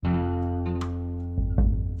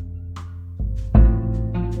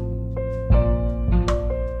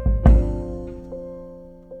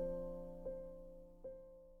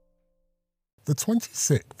the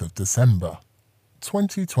 26th of December,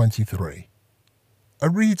 2023. A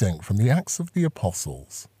reading from the Acts of the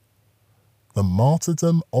Apostles. The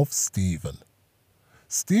martyrdom of Stephen.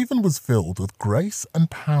 Stephen was filled with grace and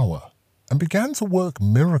power and began to work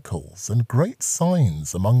miracles and great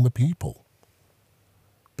signs among the people.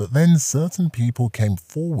 But then certain people came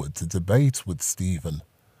forward to debate with Stephen,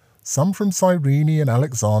 some from Cyrene and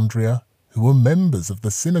Alexandria, who were members of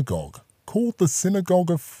the synagogue, called the Synagogue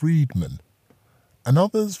of Freedmen, and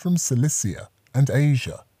others from Cilicia and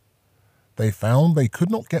Asia. They found they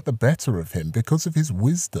could not get the better of him because of his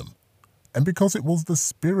wisdom, and because it was the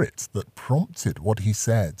Spirit that prompted what he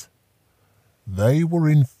said. They were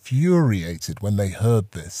infuriated when they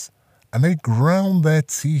heard this, and they ground their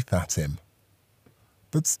teeth at him.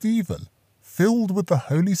 But Stephen, filled with the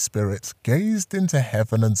Holy Spirit, gazed into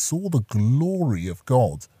heaven and saw the glory of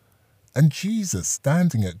God, and Jesus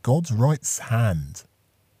standing at God's right hand.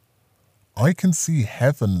 "I can see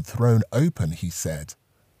heaven thrown open," he said,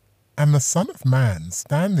 "and the Son of Man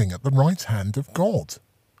standing at the right hand of God."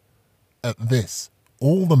 At this,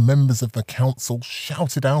 all the members of the council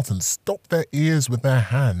shouted out and stopped their ears with their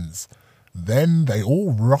hands. Then they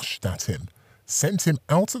all rushed at him, sent him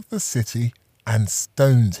out of the city, and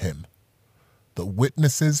stoned him. The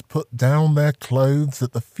witnesses put down their clothes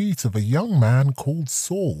at the feet of a young man called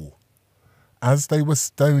Saul. As they were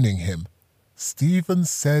stoning him, Stephen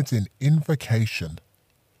said in invocation,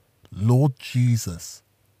 "Lord Jesus,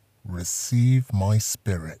 receive my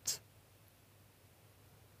spirit."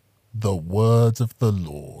 The word of the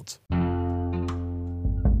Lord.